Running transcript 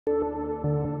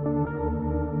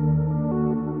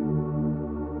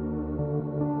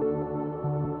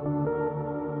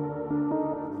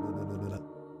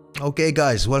Okay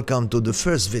guys, welcome to the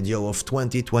first video of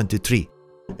 2023.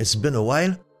 It's been a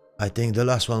while. I think the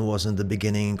last one was in the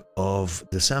beginning of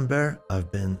December.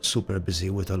 I've been super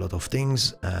busy with a lot of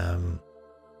things. And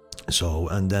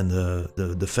then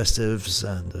the festives,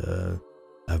 and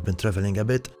I've been traveling a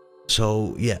bit.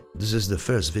 So yeah, this is the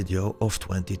first video of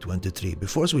 2023.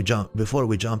 Before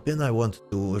we jump in, I want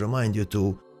to remind you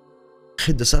to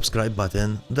hit the subscribe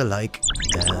button, the like,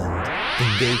 and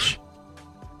engage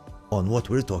on what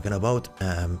we're talking about,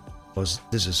 because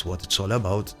this is what it's all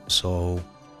about. So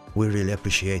we really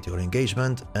appreciate your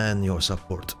engagement and your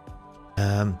support.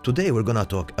 Today we're gonna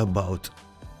talk about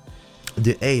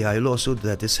the AI lawsuit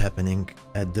that is happening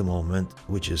at the moment,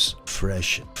 which is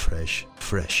fresh.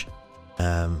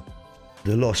 The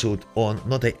lawsuit on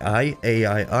not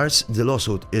AI Arts. The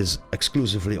lawsuit is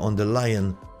exclusively on the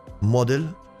Lion model,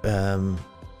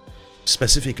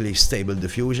 specifically Stable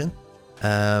Diffusion.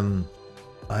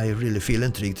 I really feel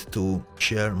intrigued to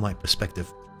share my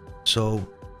perspective. So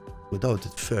without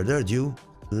further ado,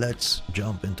 let's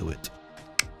jump into it.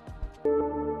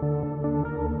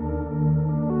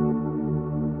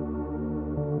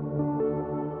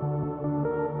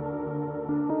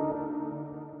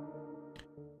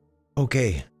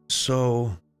 Okay,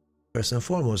 so first and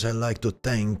foremost, I'd like to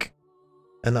thank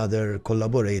another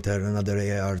collaborator, another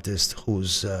AI artist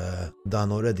who's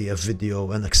done already a video,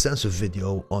 an extensive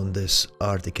video on this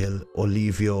article,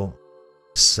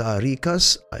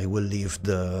 OlivioSarikas. I will leave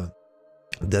the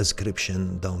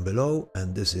description down below,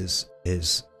 and this is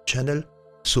his channel.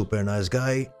 Super nice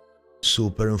guy,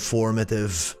 super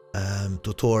informative,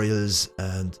 tutorials,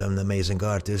 and an amazing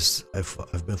artist.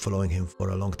 I've been following him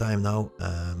for a long time now.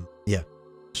 Yeah,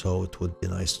 so it would be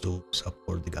nice to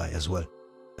support the guy as well.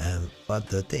 But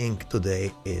the thing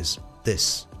today is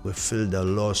this: we filed a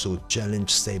lawsuit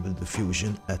challenge Stable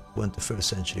Diffusion at 21st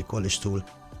Century College tool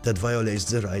that violates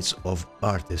the rights of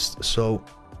artists. So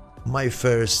my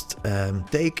first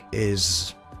take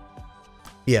is,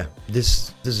 yeah,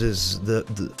 this is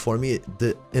for me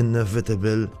the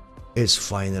inevitable is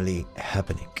finally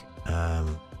happening.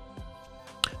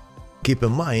 Keep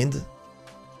in mind,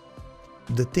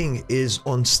 the thing is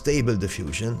on Stable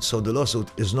Diffusion, so the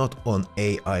lawsuit is not on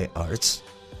AI Arts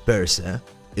per se,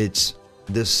 it's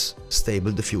this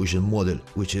Stable Diffusion model,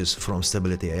 which is from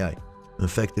Stability AI. In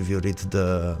fact, if you read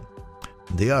the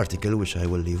article, which I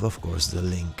will leave, of course, the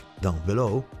link down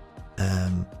below,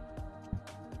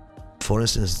 for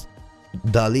instance,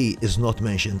 DALL-E is not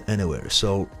mentioned anywhere.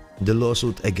 So the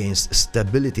lawsuit against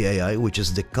Stability AI, which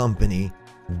is the company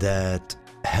that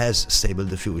has Stable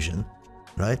Diffusion,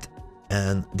 right?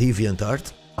 And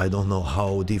DeviantArt, I don't know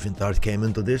how DeviantArt came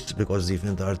into this, because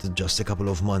DeviantArt just a couple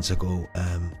of months ago,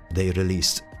 they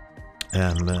released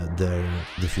their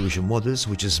diffusion models,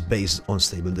 which is based on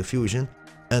Stable Diffusion,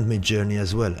 and Midjourney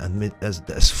as well. And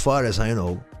as far as I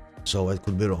know, so I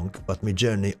could be wrong, but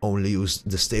Midjourney only used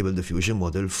the Stable Diffusion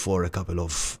model for a couple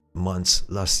of months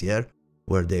last year,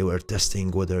 where they were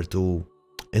testing whether to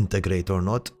integrate or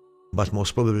not, but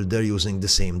most probably they're using the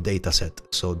same data set.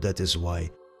 So that is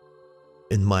why,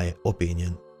 in my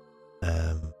opinion,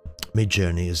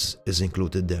 Midjourney is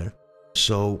included there.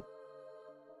 So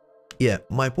yeah,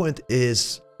 my point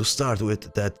is to start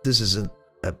with that this is a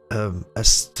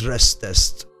stress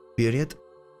test period.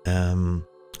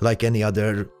 Like any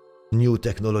other new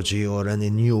technology or any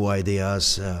new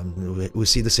ideas, we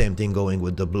see the same thing going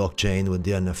with the blockchain, with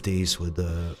the NFTs, with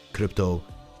the crypto,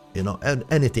 you know, and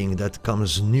anything that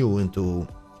comes new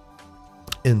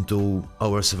into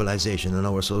our civilization and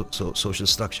our social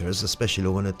structures, especially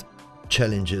when it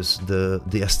challenges the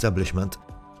establishment,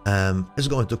 is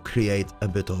going to create a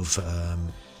bit of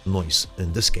noise.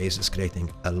 In this case, it's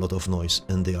creating a lot of noise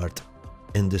in the art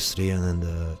industry and in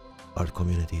the art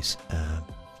communities.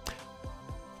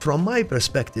 From my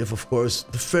perspective, of course,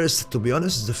 to be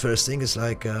honest, the first thing is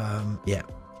like, yeah,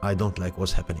 I don't like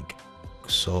what's happening.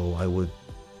 So I would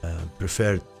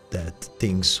prefer that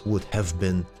things would have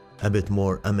been a bit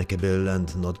more amicable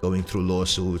and not going through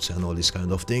lawsuits and all these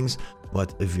kind of things.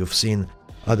 But if you've seen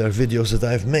other videos that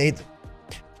I've made,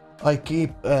 I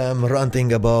keep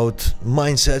ranting about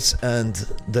mindsets, and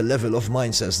the level of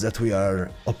mindsets that we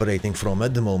are operating from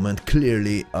at the moment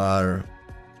clearly are,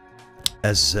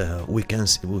 as we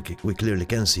clearly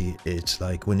can see, it's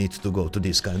like we need to go to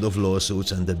these kind of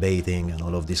lawsuits and debating and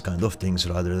all of these kind of things,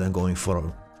 rather than going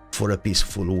for a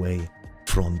peaceful way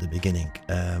from the beginning.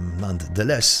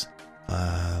 Nonetheless,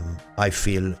 I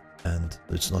feel, and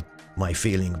it's not my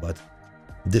feeling, but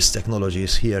this technology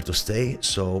is here to stay.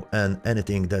 So, and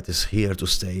anything that is here to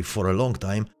stay for a long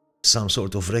time, some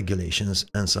sort of regulations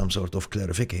and some sort of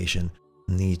clarification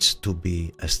needs to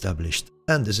be established,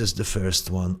 and this is the first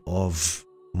one of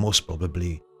most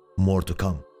probably more to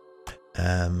come.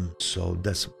 So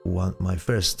that's my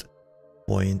first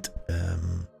point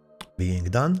being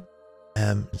done.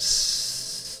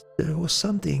 There was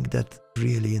something that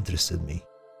really interested me.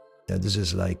 This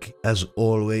is like, as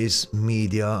always,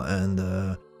 media,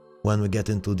 and when we get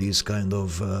into these kind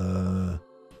of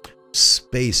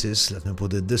spaces, let me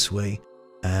put it this way,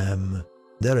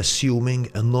 they're assuming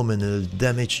a nominal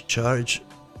damage charge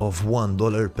of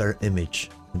 $1 per image.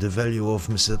 The value of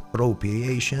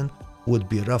misappropriation would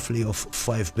be roughly of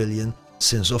 5 billion,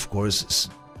 since of course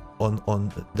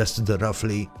that's the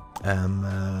roughly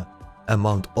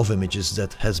amount of images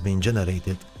that has been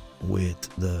generated with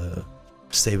the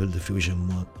stable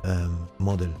diffusion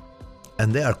model.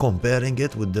 And they are comparing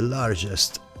it with the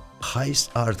largest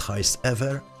art heist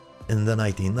ever in the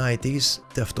 1990s,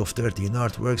 theft of 13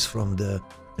 artworks from the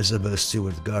Isabel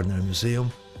Stewart Gardner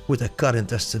Museum, with a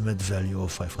current estimate value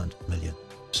of 500 million.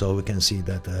 So we can see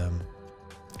that,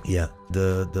 yeah,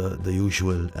 the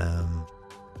usual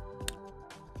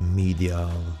media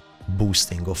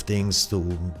boosting of things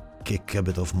to kick a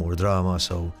bit of more drama,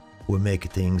 so we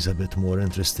make things a bit more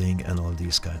interesting and all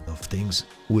these kind of things,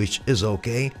 which is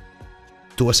okay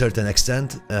to a certain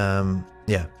extent,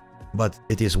 yeah, but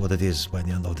it is what it is by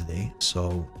the end of the day.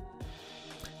 So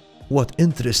what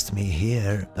interests me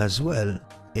here as well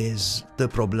is the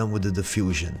problem with the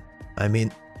diffusion. I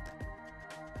mean,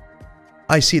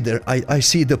 I see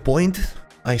the point,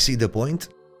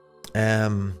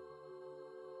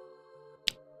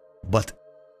 but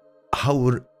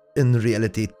how in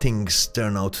reality things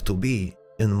turn out to be,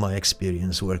 in my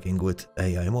experience working with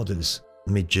AI models,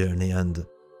 Midjourney, and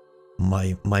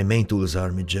my main tools are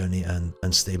Midjourney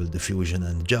and Stable Diffusion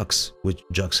and JUX, which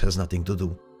JUX has nothing to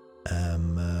do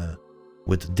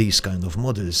with these kind of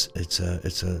models. It's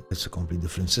a completely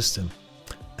different system.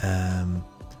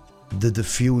 The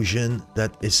diffusion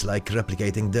that is like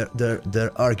replicating,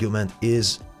 their argument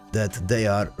is that they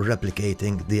are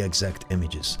replicating the exact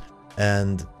images,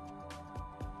 and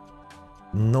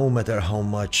no matter how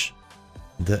much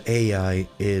the AI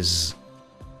is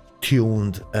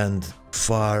tuned and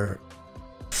far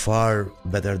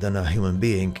better than a human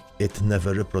being, it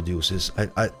never reproduces.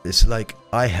 It's like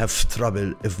I have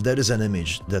trouble if there is an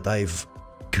image that I've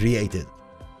created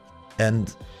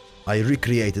and I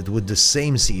recreate it with the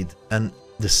same seed and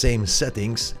the same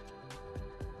settings,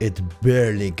 it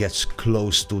barely gets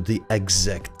close to the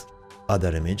exact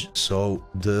other image. So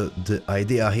the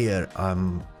idea here,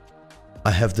 I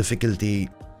have difficulty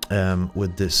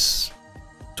with this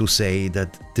to say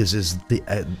that this is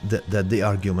that the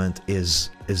argument is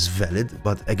valid.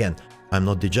 But again, I'm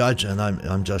not the judge, and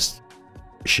I'm just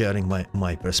sharing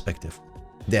my perspective.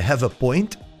 They have a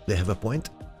point.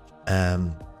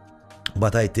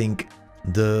 But I think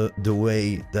the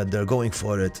way that they're going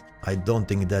for it, I don't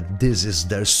think that this is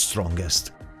their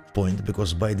strongest point,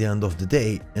 because by the end of the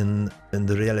day, in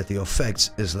the reality of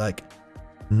facts, is like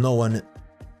no one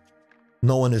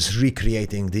is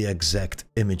recreating the exact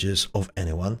images of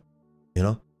anyone, you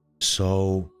know.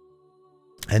 So,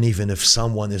 and even if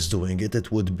someone is doing it,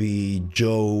 it would be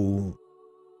Joe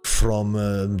from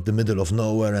the middle of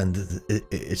nowhere, and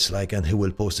it's like, and he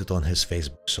will post it on his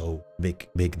Facebook. So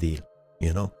big deal,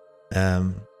 you know.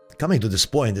 Coming to this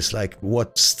point, it's like,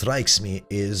 what strikes me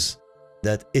is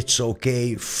that it's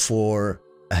okay for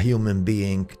a human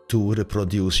being to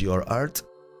reproduce your art,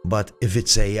 but if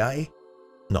it's AI,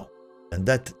 no. And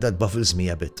that baffles me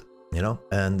a bit, you know.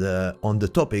 And on the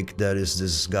topic, there is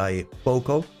this guy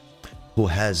Proko, who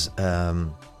has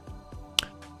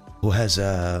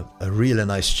a really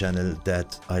nice channel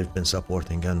that I've been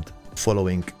supporting and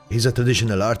following. He's a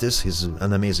traditional artist. He's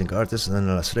an amazing artist and an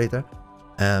illustrator,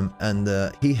 and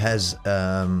he has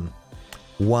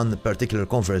one particular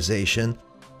conversation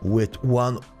with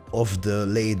one of the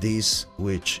ladies,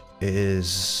 which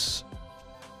is,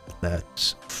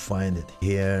 let's find it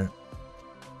here.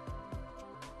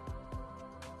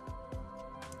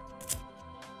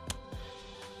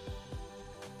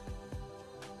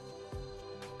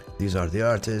 These are the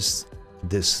artists.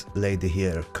 This lady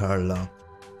here, Carla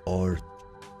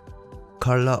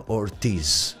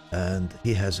Ortiz, and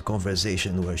he has a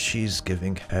conversation where she's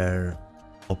giving her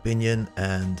opinion,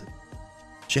 and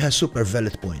she has super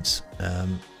valid points.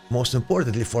 Most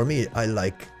importantly for me, I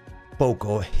like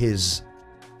Proko, his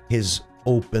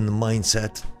open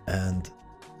mindset and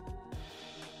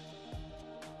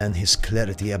his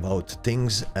clarity about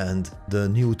things and the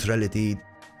neutrality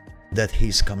that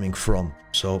he's coming from.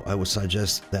 So I would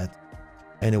suggest that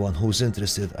anyone who's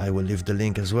interested, I will leave the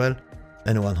link as well.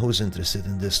 Anyone who's interested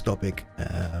in this topic,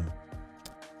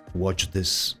 watch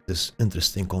this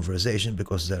interesting conversation,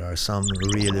 because there are some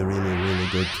really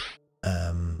good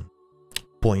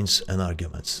points and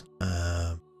arguments.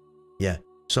 Yeah,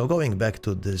 so going back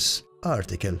to this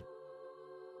article,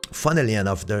 funnily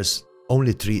enough, there's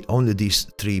only these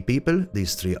three people,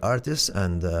 these three artists,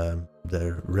 and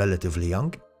they're relatively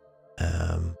young,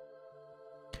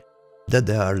 that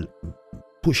they are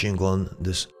pushing on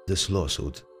this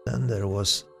lawsuit. Then there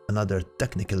was another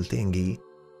technical thingy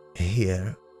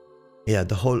here. Yeah,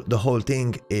 the whole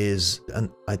thing is, and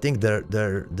I think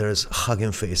there's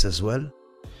Hugging Face as well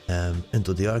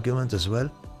into the argument as well,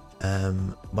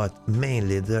 but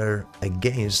mainly they're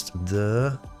against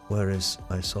the, where is,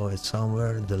 I saw it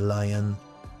somewhere, the lion.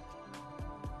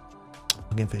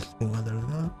 Hugging Face,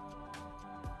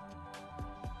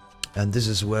 and this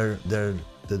is where they're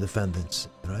the defendants,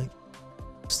 right?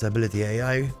 Stability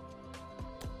AI,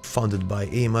 founded by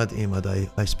Imad.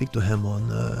 I speak to him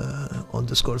on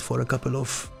Discord for a couple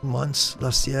of months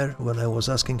last year. When I was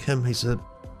asking him, he said,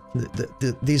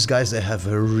 these guys, they have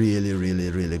a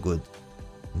really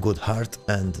good heart,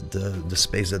 and the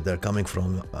space that they're coming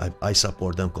from, I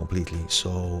support them completely.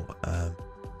 So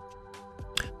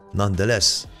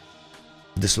nonetheless,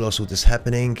 this lawsuit is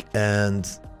happening, and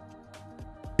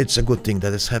it's a good thing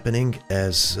that it's happening.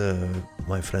 As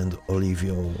my friend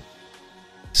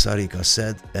OlivioSarikas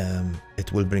said,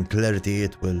 it will bring clarity,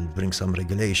 it will bring some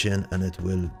regulation, and it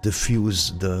will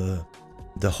diffuse the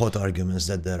hot arguments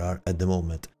that there are at the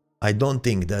moment. I don't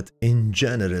think that in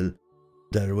general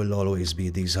there will always be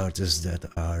these artists that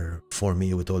are, for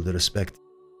me, with all the respect,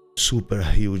 super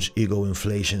huge ego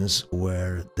inflations,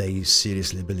 where they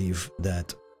seriously believe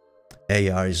that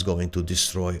AI is going to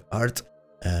destroy art.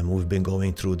 We've been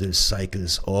going through these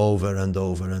cycles over and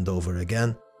over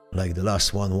again. Like the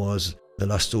last one was, the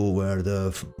last two were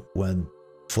when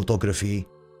photography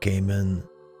came in,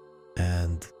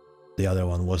 and the other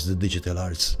one was the digital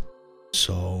arts.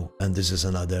 So, and this is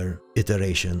another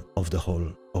iteration of the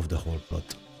whole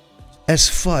plot. As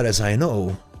far as I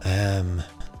know,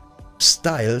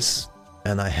 styles,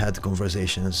 and I had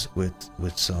conversations with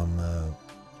some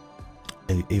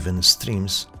even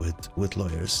streams with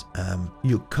lawyers,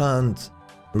 you can't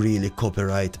really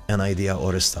copyright an idea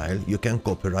or a style. You can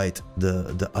copyright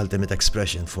the ultimate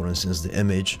expression, for instance, the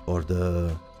image or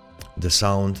the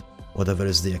sound, whatever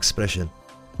is the expression.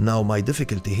 Now my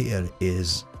difficulty here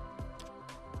is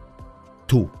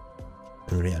two,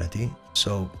 in reality.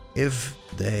 So if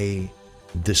they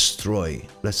destroy,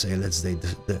 let's say they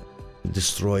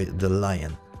destroy the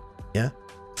lion, yeah,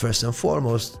 first and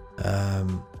foremost,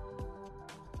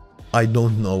 I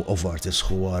don't know of artists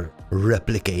who are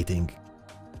replicating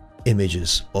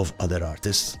images of other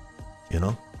artists, you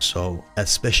know, so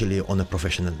especially on a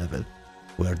professional level,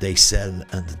 where they sell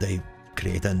and they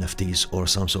create NFTs or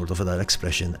some sort of other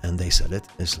expression and they sell it.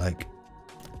 It's like,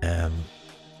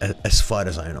 as far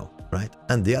as I know, right?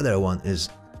 And the other one is,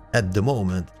 at the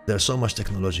moment, there's so much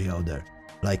technology out there.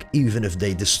 Like, even if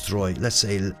they destroy, let's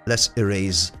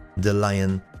erase the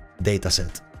lion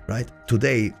dataset, right?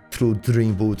 Today, through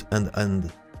Dream Boot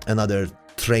and other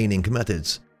training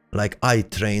methods, like I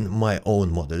train my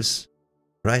own models,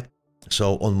 right?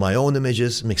 So on my own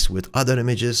images, mixed with other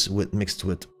images, mixed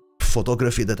with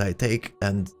photography that I take,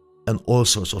 and all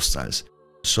sorts of styles.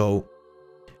 So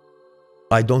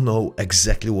I don't know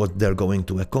exactly what they're going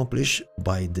to accomplish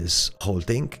by this whole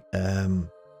thing.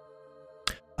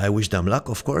 I wish them luck,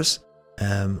 of course.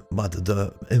 But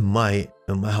in my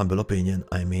humble opinion,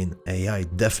 I mean, AI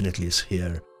definitely is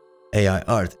here. AI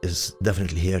art is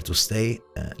definitely here to stay,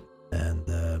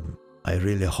 and I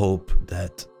really hope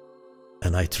that,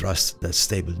 and I trust that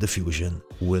Stable Diffusion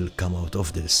will come out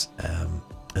of this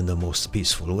in the most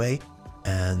peaceful way.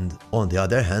 And on the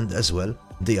other hand as well,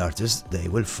 the artists, they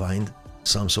will find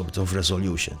some sort of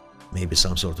resolution, maybe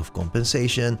some sort of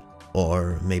compensation,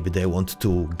 or maybe they want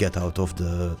to get out of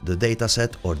the data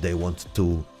set, or they want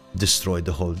to destroy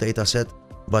the whole data set.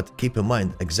 But keep in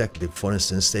mind, exactly, for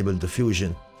instance, Stable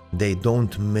Diffusion, they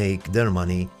don't make their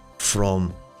money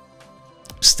from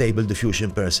Stable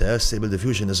Diffusion per se. Stable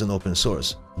Diffusion is an open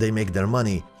source. They make their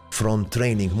money from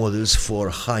training models for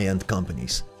high-end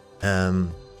companies.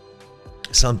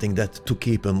 Something that to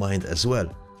keep in mind as well,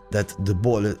 that the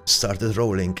ball started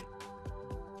rolling,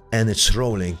 and it's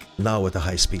rolling now at a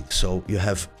high speed. So you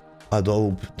have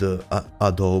Adobe,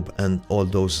 Adobe and all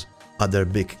those other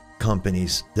big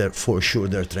companies. They're for sure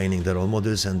they're training their own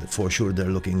models, and for sure they're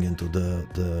looking into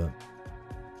the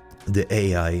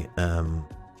AI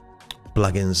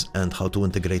plugins and how to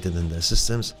integrate it in their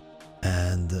systems.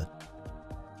 And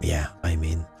yeah, I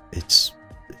mean, it's,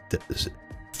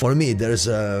 for me, there's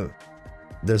a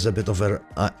there's a bit of an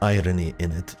irony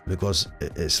in it, because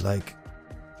it's like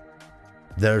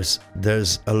there's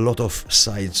a lot of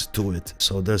sides to it.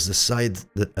 So there's the side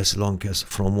that, as long as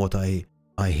from what I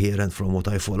hear and from what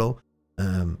I follow,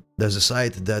 there's a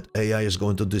side that AI is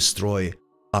going to destroy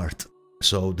art.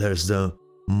 So there's the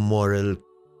moral,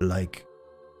 like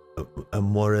a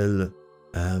moral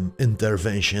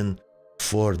intervention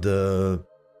for the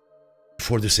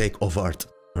sake of art,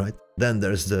 right? Then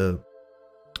there's the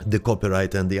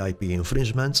copyright and the IP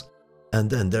infringements, and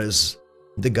then there's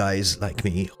the guys like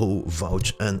me who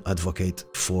vouch and advocate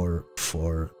for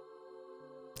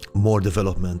more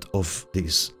development of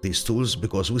these tools,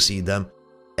 because we see them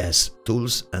as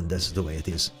tools, and that's the way it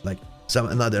is. Like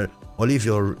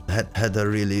Olivio had a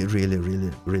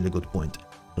really good point.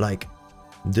 Like,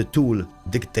 the tool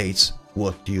dictates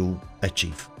what you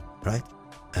achieve, right?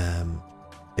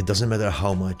 It doesn't matter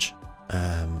how much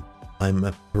I'm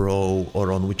a pro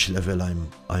or on which level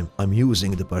I'm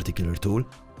using the particular tool.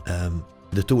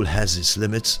 The tool has its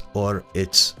limits or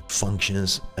its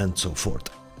functions and so forth.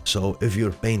 So if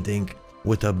you're painting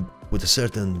with a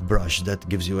certain brush that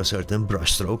gives you a certain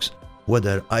brush strokes,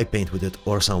 whether I paint with it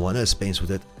or someone else paints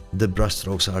with it, the brush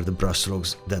strokes are the brush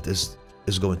strokes that is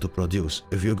going to produce.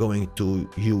 If you're going to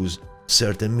use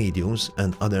certain mediums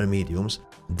and other mediums,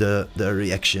 the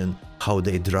reaction, how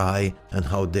they dry and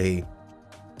how they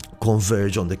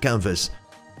converge on the canvas,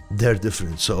 they're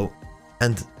different. So,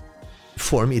 and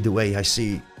for me, the way I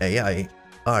see AI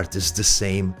art is the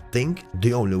same thing.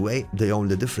 The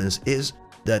only difference is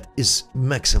that it's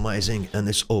maximizing and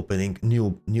it's opening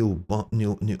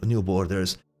new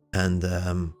borders, and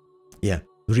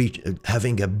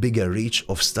having a bigger reach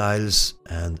of styles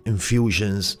and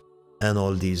infusions and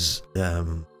all these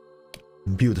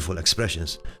beautiful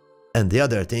expressions. And the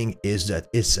other thing is that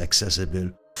it's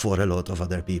accessible for a lot of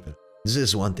other people. This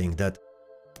is one thing that,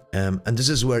 and this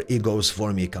is where egos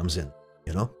for me comes in,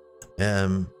 you know.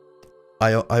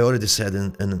 I already said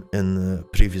in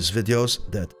previous videos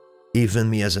that even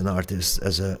me as an artist,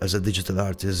 as a digital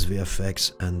artist,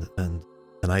 VFX, and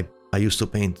I used to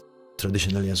paint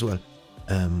traditionally as well,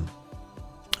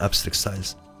 abstract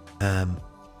styles.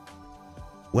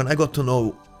 When I got to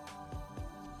know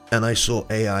and I saw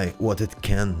AI, what it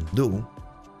can do,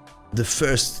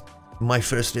 my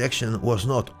first reaction was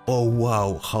not, oh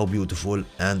wow, how beautiful,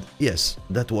 and yes,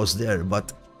 that was there,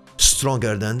 but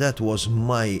stronger than that was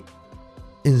my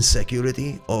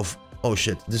insecurity of, oh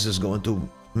shit, this is going to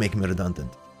make me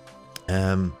redundant.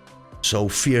 So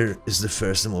fear is the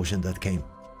first emotion that came.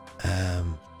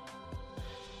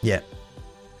 Yeah.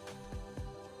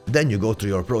 Then you go through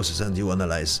your process and you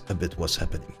analyze a bit what's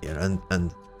happening here,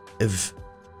 and if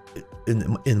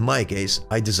in my case,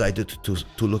 I decided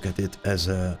to look at it as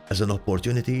an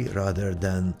opportunity rather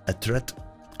than a threat.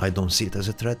 I don't see it as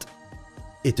a threat.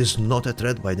 It is not a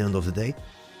threat by the end of the day.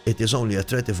 It is only a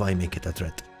threat if I make it a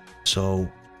threat. So,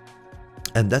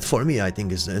 and that for me, I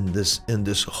think, is in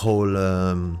this whole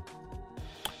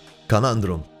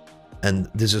conundrum.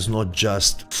 And this is not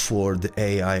just for the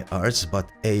AI arts, but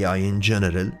AI in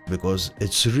general, because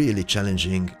it's really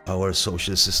challenging our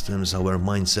social systems, our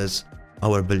mindsets,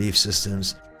 our belief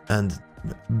systems, and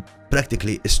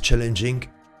practically is challenging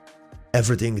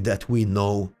everything that we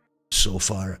know so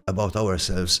far about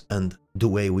ourselves and the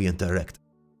way we interact,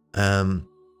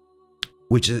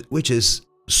 which is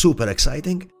super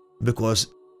exciting,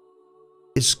 because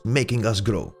it's making us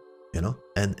grow, you know,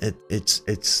 and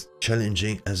it's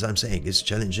challenging, as I'm saying, it's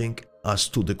challenging us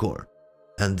to the core.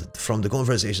 And from the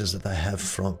conversations that I have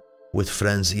with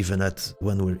friends, even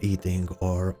when we're eating,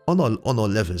 or on all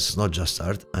levels, not just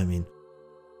art, I mean,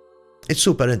 it's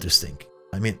super interesting.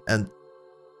 I mean, and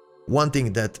one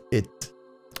thing that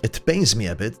it pains me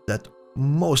a bit, that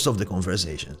most of the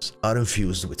conversations are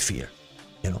infused with fear,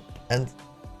 you know, and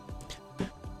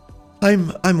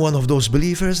I'm one of those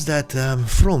believers that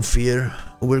from fear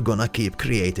we're gonna keep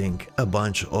creating a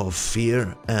bunch of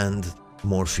fear and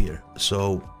more fear.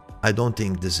 So I don't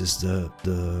think this is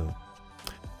the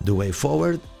way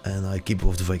forward, and I keep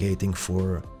advocating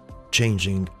for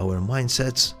changing our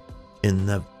mindsets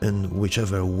in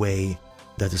whichever way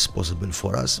that is possible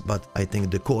for us. But I think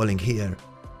the calling here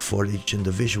for each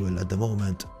individual at the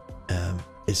moment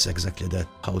is exactly that: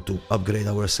 how to upgrade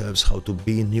ourselves, how to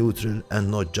be neutral and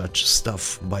not judge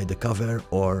stuff by the cover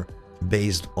or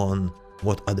based on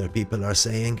what other people are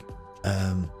saying.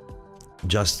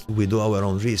 Just we do our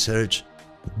own research,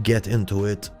 get into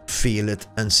it, feel it,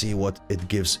 and see what it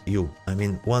gives you. I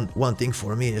mean, one thing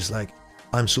for me is like,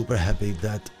 I'm super happy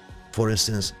that, for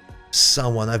instance,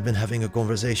 I've been having a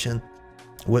conversation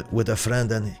with a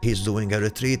friend, and he's doing a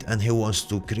retreat and he wants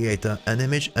to create an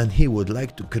image and he would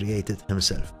like to create it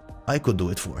himself. I could do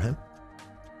it for him,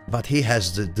 but he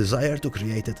has the desire to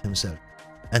create it himself.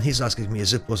 And he's asking me,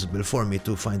 is it possible for me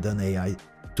to find an AI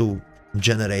to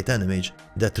generate an image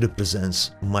that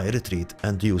represents my retreat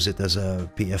and use it as a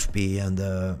PFP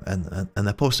and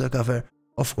a poster cover?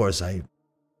 Of course, I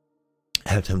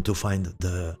helped him to find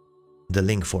the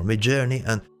link for Midjourney,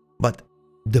 but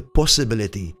the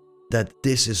possibility that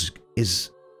this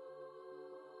is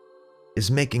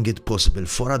making it possible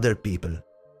for other people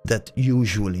that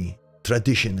usually,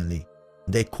 traditionally,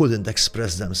 they couldn't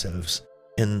express themselves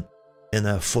in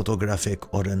a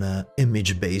photographic or in a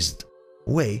image-based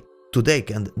way, today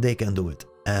they can do it.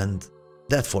 And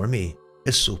that for me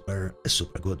is super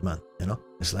good, man. You know,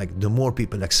 it's like the more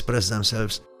people express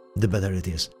themselves, the better it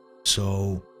is.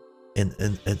 So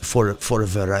for a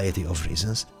variety of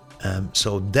reasons.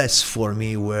 So that's for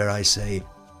me where I say,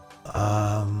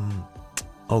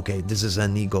 okay, this is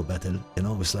an ego battle. You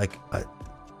know, it's like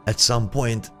at some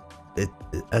point,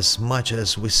 as much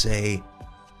as we say,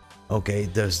 okay,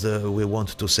 there's we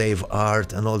want to save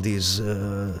art and all these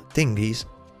thingies,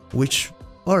 which,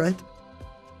 all right,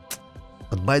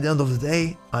 but by the end of the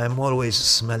day, I'm always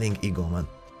smelling ego, man.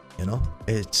 You know,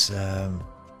 it's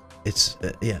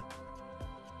yeah.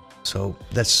 So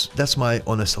that's my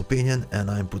honest opinion, and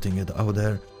I'm putting it out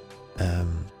there.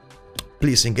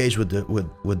 Please engage with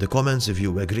the comments if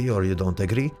you agree or you don't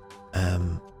agree.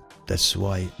 That's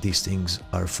why these things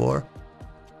are for.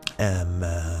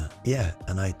 Yeah,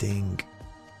 and I think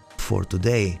for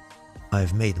today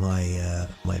I've made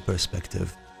my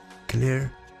perspective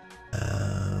clear.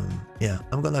 Yeah,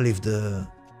 I'm gonna leave the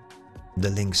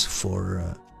links for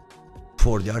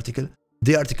the article.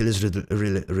 The article is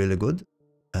really good,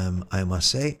 I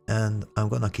must say, and I'm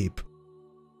gonna keep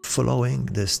following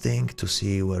this thing to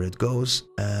see where it goes,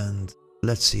 and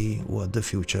let's see what the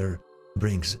future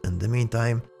brings. In the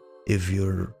meantime, if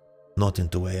you're not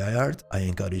into AI art, I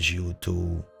encourage you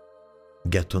to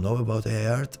get to know about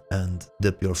AI art and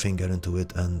dip your finger into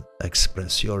it and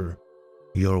express your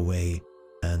way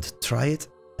and try it.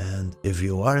 And if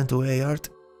you are into AI art,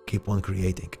 keep on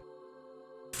creating.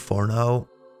 For now,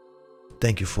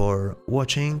 thank you for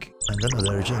watching, and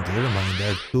another gentle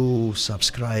reminder to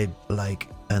subscribe, like,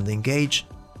 and engage.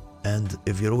 And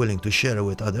if you're willing to share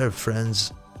with other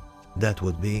friends, that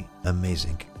would be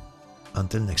amazing.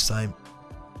 Until next time,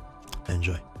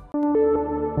 enjoy.